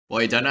Well,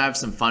 we don't have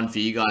some fun for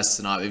you guys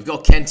tonight. We've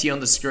got Kenty on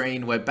the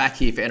screen. We're back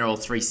here for NRL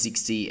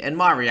 360 and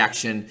my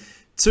reaction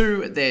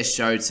to their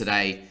show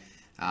today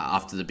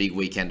after the big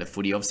weekend of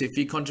footy. Obviously, a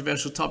few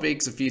controversial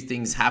topics, a few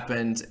things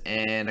happened,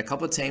 and a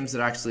couple of teams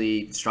that are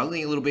actually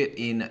struggling a little bit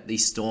in the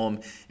Storm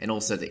and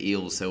also the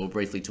Eels. So we'll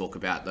briefly talk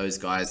about those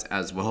guys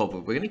as well.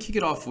 But we're going to kick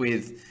it off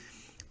with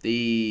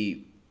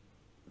the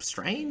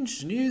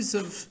strange news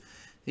of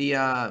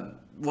the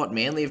what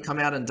Manly have come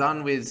out and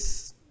done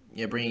with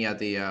bringing out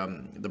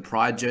the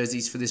Pride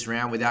jerseys for this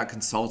round without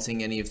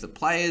consulting any of the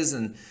players.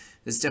 And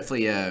there's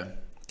definitely a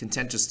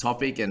contentious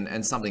topic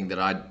and something that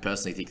I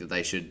personally think that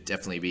they should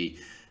definitely be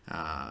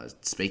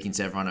speaking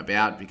to everyone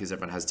about, because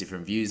everyone has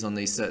different views on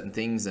these certain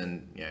things.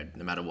 And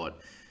no matter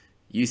what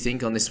you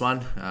think on this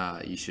one,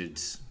 you should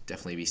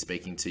definitely be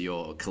speaking to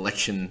your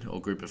collection or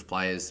group of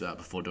players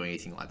before doing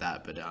anything like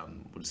that. But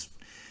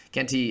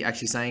Kenty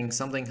actually saying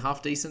something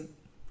half decent,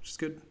 which is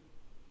good.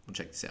 We'll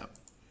check this out.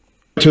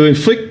 To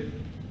inflict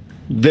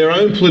their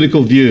own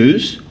political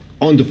views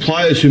onto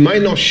players who may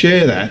not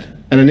share that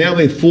and are now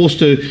being forced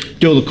to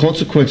deal with the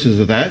consequences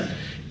of that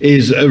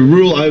is a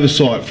real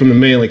oversight from the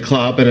Manly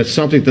Club, and it's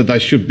something that they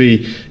should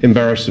be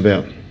embarrassed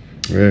about.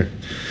 Yeah.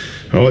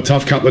 Well, a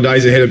tough couple of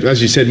days ahead of,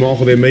 as you said,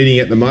 Michael, they're meeting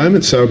at the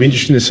moment, so it'll be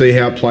interesting to see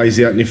how it plays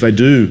out and if they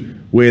do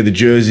wear the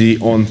jersey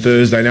on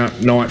Thursday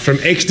night. From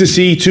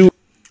ecstasy to...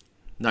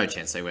 No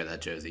chance they wear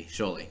that jersey,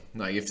 surely.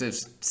 Like, if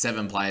there's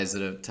 7 players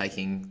that are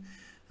taking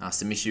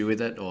some issue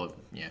with it, or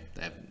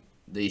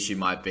the issue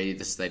might be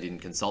this, they didn't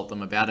consult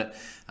them about it.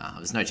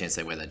 There's no chance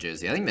they wear that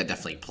jersey. I think they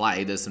definitely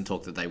play. There's some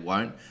talk that they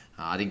won't.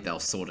 I think they'll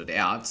sort it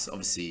out.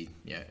 Obviously,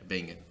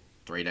 being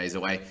 3 days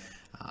away,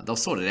 they'll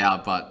sort it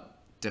out, but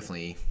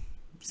definitely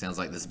sounds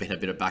like there's been a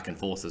bit of back and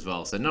forth as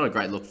well. So not a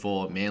great look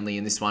for Manly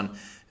in this one.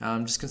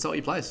 Just consult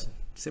your players.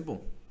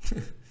 Simple.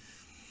 All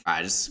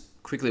right, just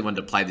quickly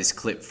wanted to play this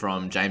clip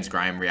from James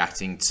Graham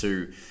reacting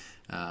to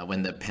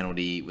when the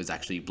penalty was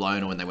actually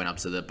blown, or when they went up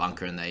to the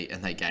bunker and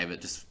they gave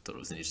it. Just thought it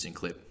was an interesting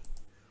clip.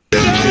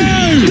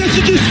 That's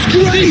a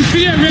disgrace!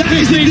 That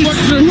is a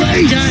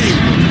disgrace!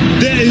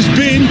 There has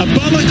been a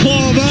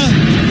balaclava,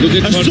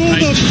 a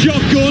sawed-off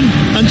shotgun,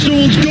 and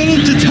someone's gone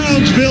up to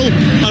Townsville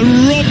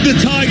and robbed the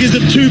Tigers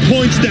of 2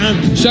 points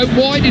down. So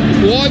why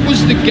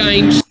was the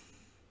game...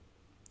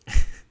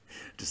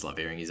 Just love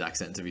hearing his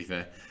accent, to be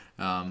fair.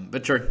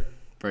 But true.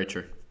 Very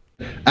true.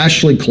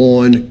 Ashley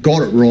Klein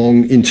got it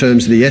wrong in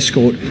terms of the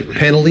escort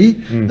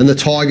penalty, and the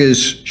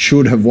Tigers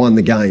should have won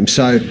the game.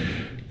 So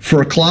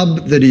for a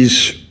club that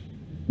is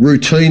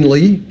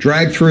routinely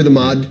dragged through the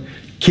mud,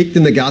 kicked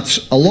in the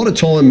guts, a lot of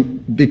time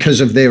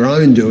because of their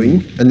own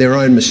doing and their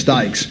own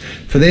mistakes,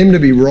 for them to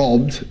be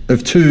robbed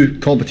of 2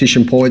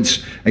 competition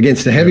points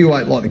against a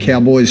heavyweight like the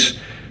Cowboys,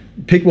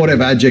 pick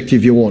whatever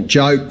adjective you want,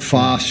 joke,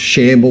 farce,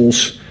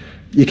 shambles,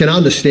 you can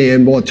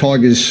understand why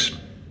Tigers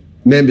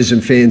members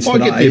and fans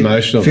today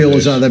feel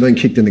as though they've been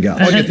kicked in the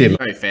guts.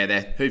 Very fair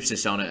there. Hoops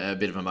just shown a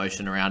bit of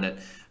emotion around it.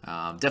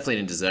 Definitely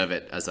didn't deserve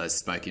it, as I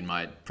spoke in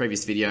my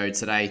previous video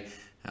today,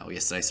 or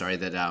yesterday, sorry,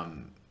 that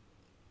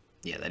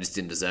they just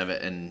didn't deserve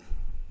it, and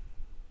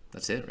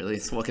that's it, really.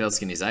 What else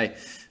can you say?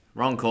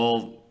 Wrong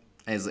call.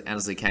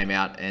 Annesley came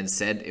out and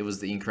said it was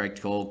the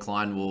incorrect call.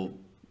 Klein will,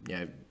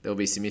 there'll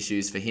be some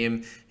issues for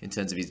him in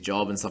terms of his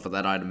job and stuff like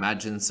that, I'd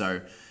imagine.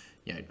 So,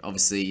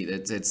 obviously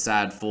it's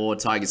sad for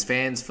Tigers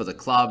fans, for the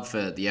club,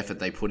 for the effort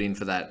they put in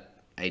for that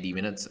 80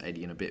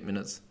 and a bit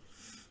minutes.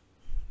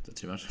 Is that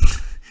too much?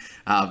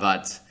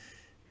 But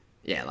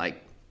yeah,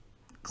 like,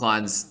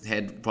 Klein's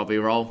head probably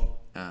roll.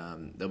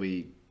 There'll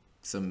be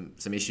some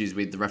issues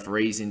with the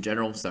referees in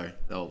general, so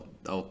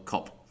they'll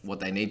cop what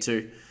they need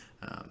to.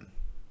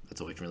 That's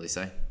all we can really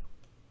say.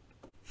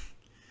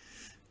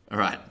 All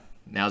right,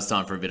 now it's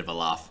time for a bit of a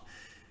laugh.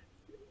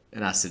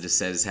 And Asa just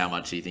says how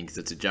much he thinks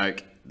it's a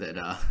joke that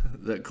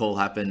that call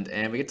happened,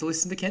 and we get to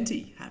listen to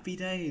Kenty. Happy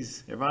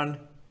days, everyone.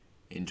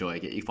 Enjoy.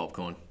 Get your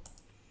popcorn.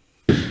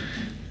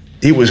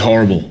 It was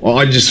horrible.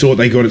 I just thought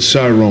they got it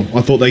so wrong.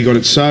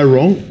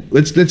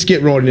 Let's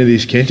get right into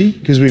this, Kenty,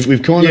 because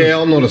we've kind of... Yeah,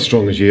 I'm not as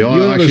strong as you. You're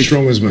not as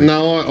strong as me.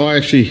 No, I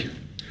think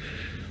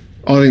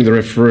the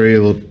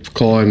referee,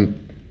 Klein,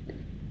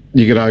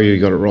 you could argue he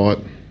got it right.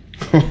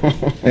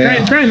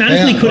 Graham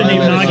Annesley couldn't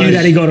even argue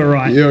that he got it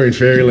right. You're in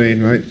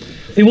fairyland, mate.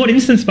 In what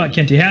instance, but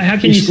Kenty? How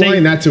can you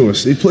explain that to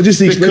us?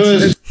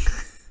 Because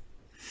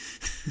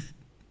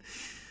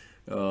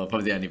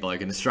probably the only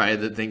bloke in Australia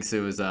that thinks it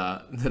was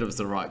that it was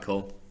the right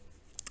call.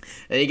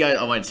 There you go.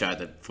 I won't show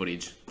the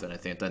footage. Don't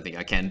think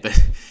I can. But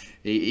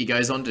he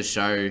goes on to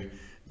show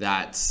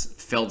that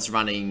Felt's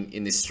running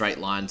in this straight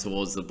line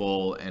towards the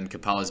ball, and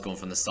Capella's gone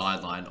from the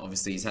sideline.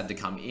 Obviously, he's had to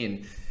come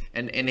in,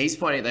 and he's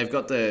pointing. They've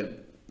got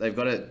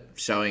it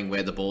showing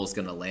where the ball's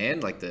going to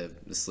land, like the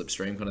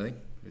slipstream kind of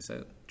thing. Who's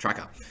that?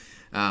 Tracker.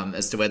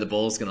 As to where the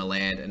ball's going to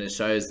land, and it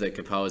shows that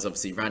Capella's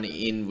obviously running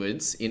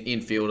inwards,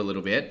 infield a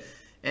little bit,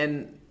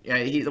 and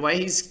the way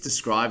he's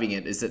describing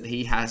it is that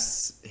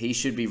he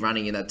should be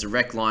running in that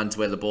direct line to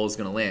where the ball's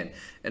going to land.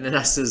 And then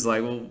us is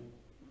like, well,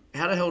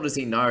 how the hell does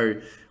he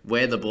know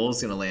where the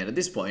ball's going to land? At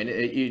this point,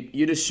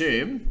 you'd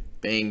assume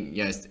being,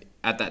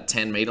 at that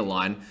 10-meter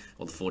line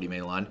or the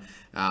 40-meter line,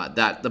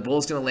 that the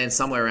ball's going to land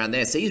somewhere around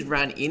there. So he's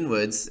ran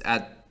inwards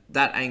at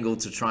that angle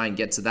to try and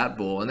get to that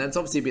ball, and then it's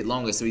obviously a bit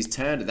longer, so he's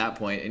turned at that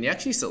point, and you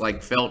actually sort of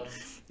like felt.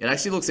 It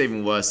actually looks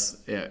even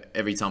worse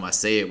every time I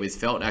see it with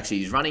Felt. Actually,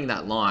 he's running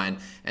that line,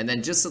 and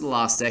then just at the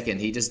last second,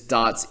 he just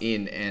darts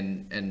in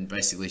and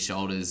basically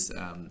shoulders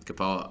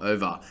Kapoa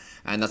over.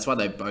 And that's why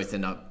they both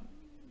end up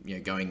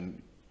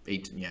going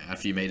a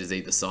few meters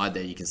either side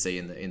there. You can see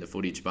in the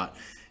footage. But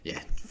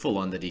yeah, full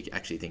on that he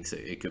actually thinks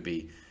it could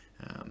be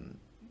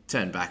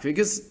turned back.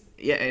 Because,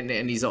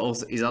 and his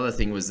other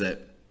thing was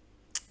that,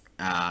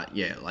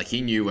 like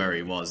he knew where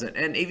he was.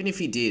 And even if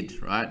he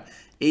did, right?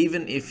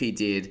 Even if he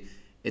did,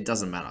 it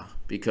doesn't matter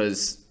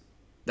because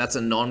that's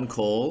a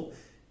non-call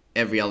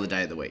every other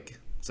day of the week.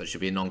 So it should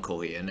be a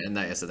non-call here. And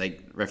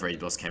referee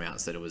boss came out and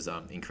said it was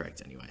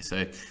incorrect anyway.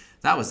 So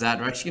that was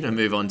that. We're actually going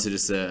to move on to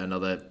just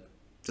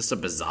a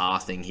bizarre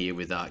thing here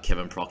with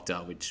Kevin Proctor,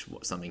 which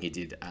was something he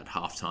did at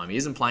halftime. He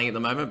isn't playing at the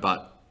moment,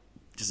 but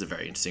just a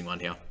very interesting one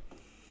here.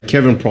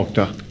 Kevin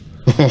Proctor.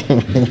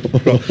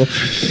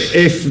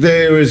 If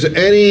there is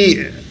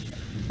any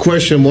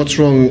question what's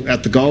wrong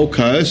at the Gold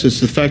Coast,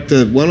 it's the fact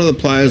that one of the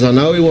players, I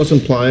know he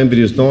wasn't playing, but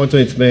he was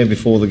 19th man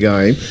before the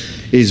game,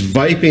 is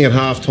vaping at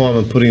halftime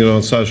and putting it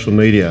on social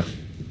media.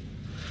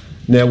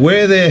 Now,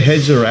 where their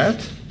heads are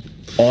at,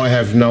 I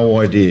have no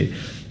idea.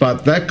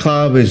 But that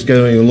club is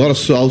doing a lot of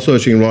soul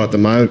searching right at the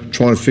moment,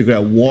 trying to figure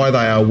out why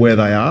they are where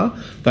they are.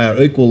 They are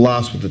equal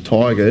last with the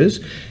Tigers,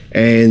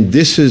 and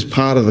this is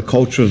part of the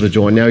culture of the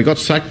joint. Now, he got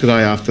sacked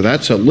today after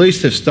that, so at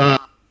least they've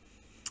started.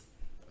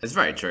 It's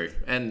very true.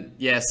 And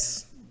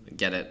yes,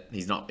 get it.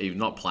 He's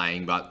not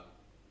playing, but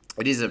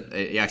it is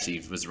he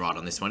actually was right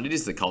on this one. It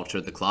is the culture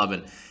of the club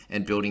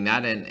and building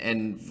that.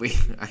 And we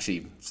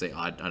actually see,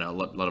 I know a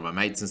lot of my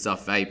mates and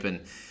stuff vape,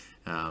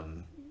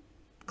 and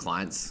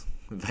clients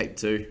vape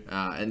too.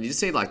 And you just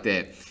see like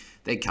their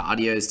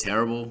cardio is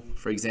terrible,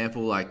 for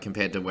example, like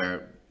compared to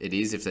where it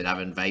is if they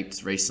haven't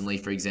vaped recently,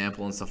 for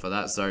example, and stuff like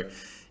that. So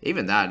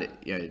even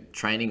that,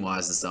 training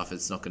wise and stuff,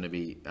 it's not going to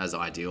be as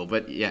ideal.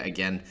 But yeah,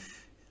 again,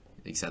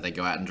 like I said, they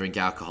go out and drink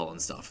alcohol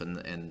and stuff, and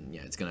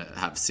it's going to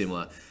have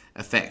similar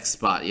effects.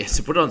 But yeah,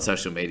 to put it on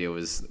social media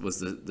was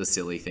the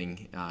silly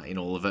thing in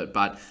all of it.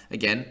 But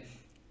again,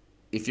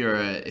 if you're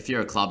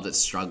a club that's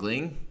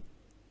struggling,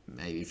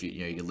 maybe if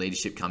your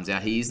leadership comes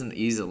out, he's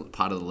a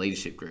part of the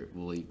leadership group.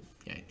 Well,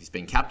 he's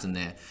been captain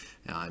there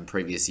in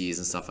previous years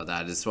and stuff like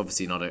that. It's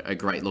obviously not a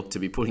great look to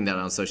be putting that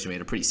on social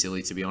media. Pretty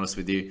silly, to be honest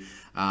with you.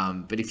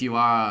 But if you're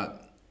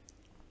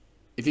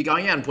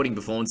going out and putting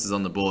performances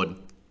on the board,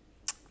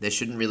 there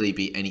shouldn't really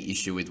be any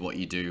issue with what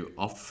you do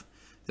off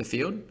the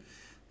field.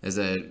 There was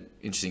an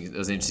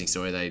interesting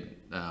story. I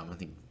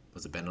think it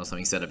was a Ben or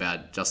something said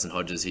about Justin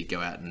Hodges. He'd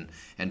go out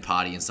and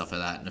party and stuff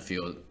like that in a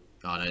field.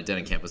 Oh no,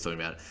 Denham Camp was talking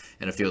about it.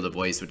 And a few of the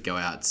boys would go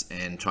out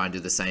and try and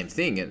do the same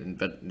thing.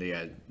 But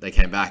they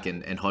came back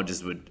and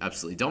Hodges would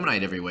absolutely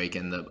dominate every week,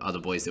 and the other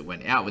boys that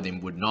went out with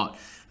him would not.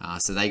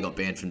 So they got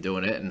banned from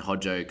doing it, and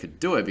Hodjo could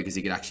do it because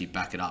he could actually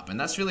back it up. And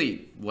that's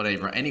really what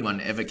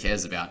anyone ever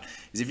cares about,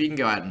 is if you can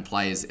go out and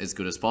play as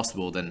good as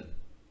possible, then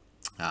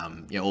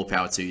all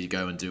power to you.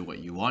 Go and do what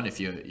you want. If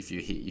you're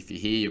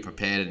here, you're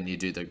prepared, and you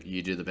do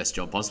the best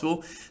job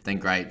possible, then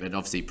great. But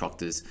obviously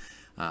Proctor's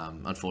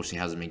unfortunately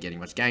hasn't been getting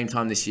much game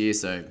time this year,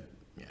 so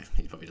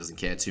he probably doesn't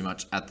care too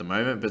much at the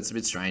moment. But it's a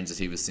bit strange that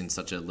he was in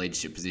such a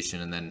leadership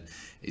position and then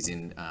is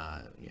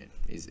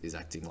is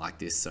acting like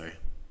this. So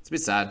it's a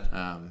bit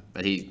sad.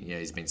 But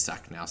he's been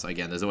sacked now. So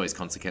again, there's always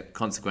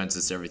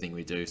consequences to everything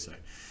we do. So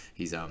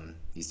he's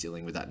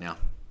dealing with that now.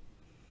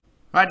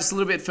 All right, just a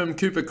little bit from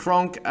Cooper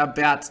Cronk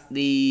about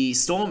the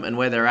Storm and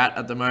where they're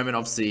at the moment.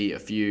 Obviously, a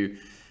few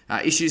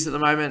issues at the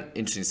moment.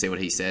 Interesting to see what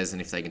he says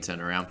and if they can turn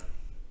it around.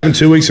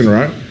 2 weeks in a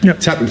row. Yep.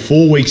 It's happened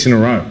 4 weeks in a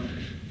row.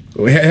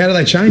 How do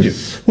they change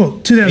it?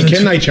 Well,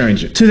 Can they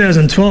change it?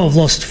 2012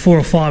 lost 4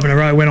 or 5 in a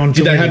row. Went on.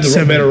 Did they have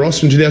the better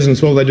roster in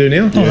 2012 they do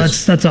now? Oh,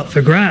 yes. That's up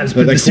for grabs.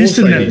 But the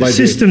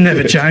system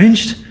never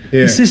changed.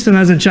 Yeah. The system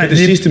hasn't changed. But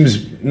the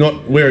system's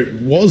not where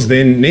it was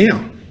then.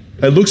 Now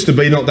it looks to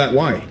be not that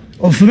way.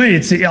 Well, for me, I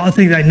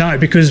think they know,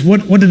 because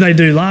what did they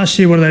do last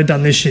year? What have they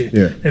done this year?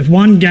 Yeah. They've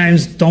won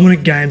games,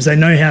 dominant games. They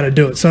know how to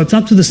do it. So it's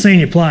up to the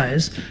senior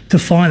players to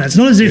find that. It's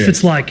not as if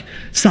it's like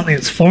something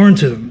that's foreign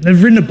to them.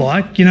 They've ridden a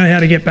bike, how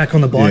to get back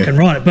on the bike and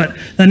ride it. But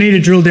they need to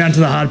drill down to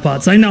the hard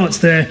parts. They know it's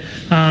there.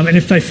 And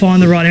if they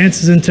find the right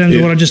answers in terms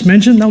of what I just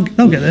mentioned, they'll get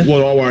there.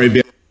 What I worry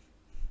about.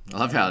 I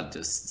love how it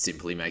just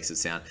simply makes it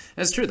sound.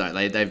 And it's true though.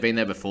 They've been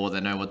there before. They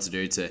know what to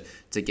do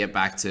to get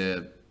back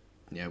to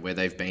where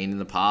they've been in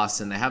the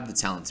past, and they have the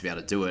talent to be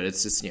able to do it.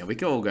 It's just, we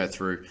could all go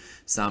through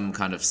some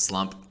kind of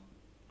slump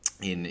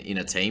in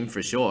a team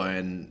for sure.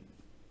 And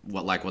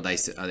what they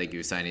said, I think you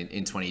were saying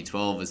in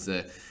 2012 is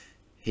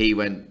he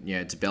went,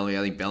 to Bellamy.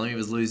 I think Bellamy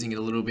was losing it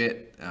a little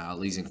bit,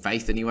 losing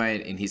faith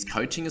anyway in his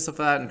coaching and stuff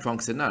like that. And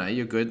Cronk said, no,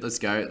 you're good. Let's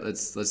go.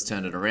 Let's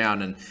turn it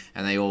around.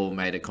 And they all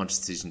made a conscious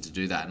decision to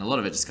do that. And a lot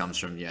of it just comes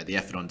from, the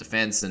effort on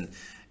defense. And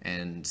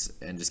and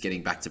just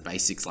getting back to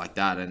basics like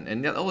that.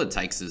 And all it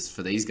takes is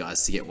for these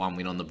guys to get one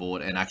win on the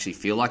board and actually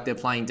feel like they're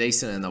playing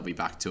decent, and they'll be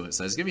back to it.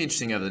 So it's going to be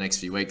interesting over the next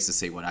few weeks to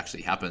see what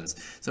actually happens.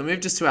 So we'll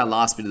move just to our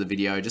last bit of the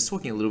video, just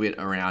talking a little bit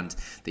around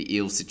the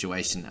Eels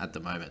situation at the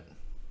moment.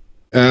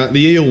 The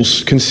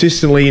Eels,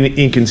 consistently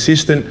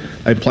inconsistent.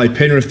 They play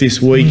Penrith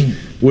this week.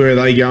 Where are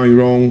they going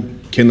wrong?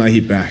 Can they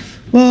hit back?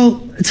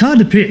 Well, it's hard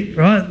to pick,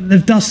 right?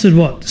 They've dusted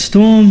what?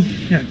 Storm,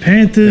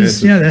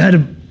 Panthers. They had a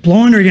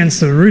blinder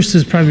against the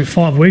Roosters probably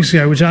 5 weeks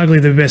ago, which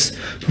arguably the best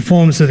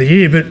performance of the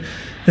year. But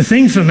the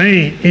thing for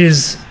me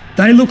is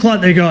they look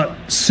like they got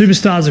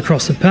superstars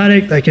across the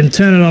paddock. They can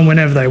turn it on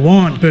whenever they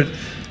want, but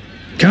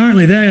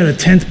currently they are the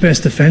 10th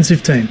best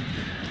defensive team.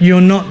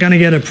 You're not going to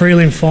get a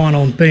prelim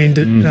final being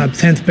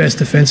 10th best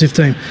defensive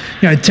team.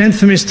 10th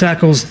for missed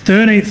tackles,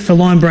 13th for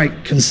line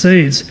break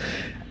concedes,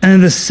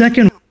 and the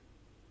second.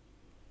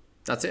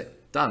 That's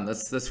it. Done.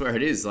 That's where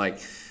it is. Like,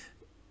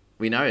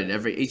 we know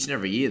each and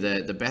every year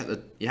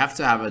you have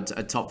to have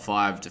a top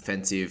 5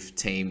 defensive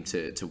team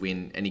to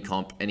win any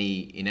comp, in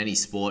any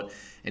sport,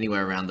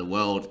 anywhere around the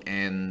world,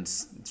 and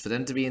for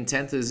them to be in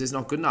 10th is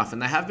not good enough.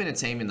 And they have been a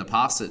team in the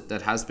past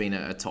that has been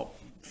a top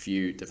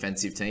few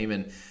defensive team,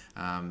 and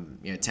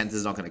 10th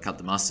is not going to cut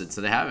the mustard. So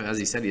they have, as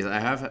you said, they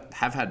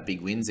have had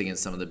big wins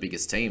against some of the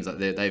biggest teams. Like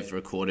they've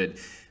recorded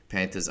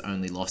Panthers'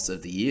 only loss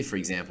of the year, for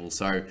example.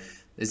 So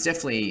there's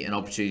definitely an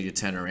opportunity to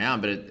turn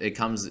around, but it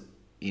comes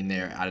in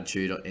their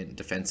attitude in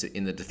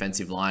the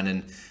defensive line.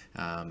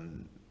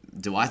 And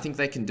do I think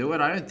they can do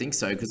it? I don't think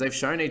so, because they've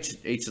shown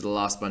each of the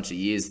last bunch of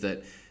years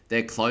that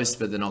they're close,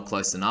 but they're not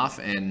close enough,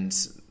 and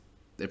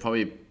they're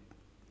probably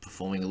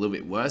performing a little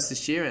bit worse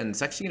this year. And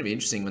it's actually going to be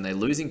interesting when they're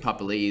losing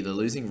Papali'i, they're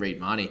losing Reid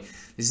Marnie.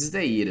 This is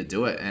their year to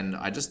do it, and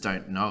I just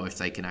don't know if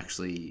they can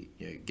actually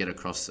get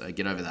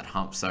over that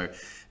hump. So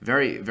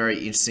very, very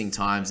interesting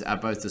times at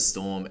both the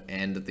Storm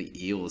and the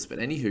Eels. But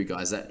anywho,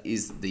 guys, that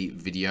is the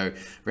video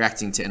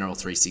reacting to NRL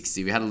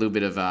 360. We had a little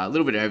bit of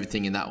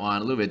everything in that one, a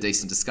little bit of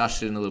decent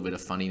discussion, a little bit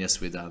of funniness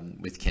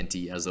with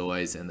Kenty as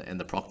always, and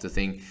the Proctor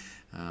thing.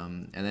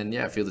 And then,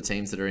 a few of the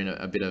teams that are in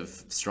a bit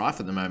of strife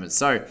at the moment.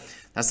 So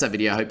that's that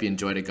video. I hope you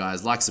enjoyed it,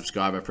 guys. Like,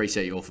 subscribe. I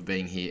appreciate you all for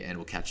being here, and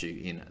we'll catch you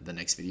in the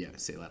next video.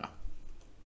 See you later.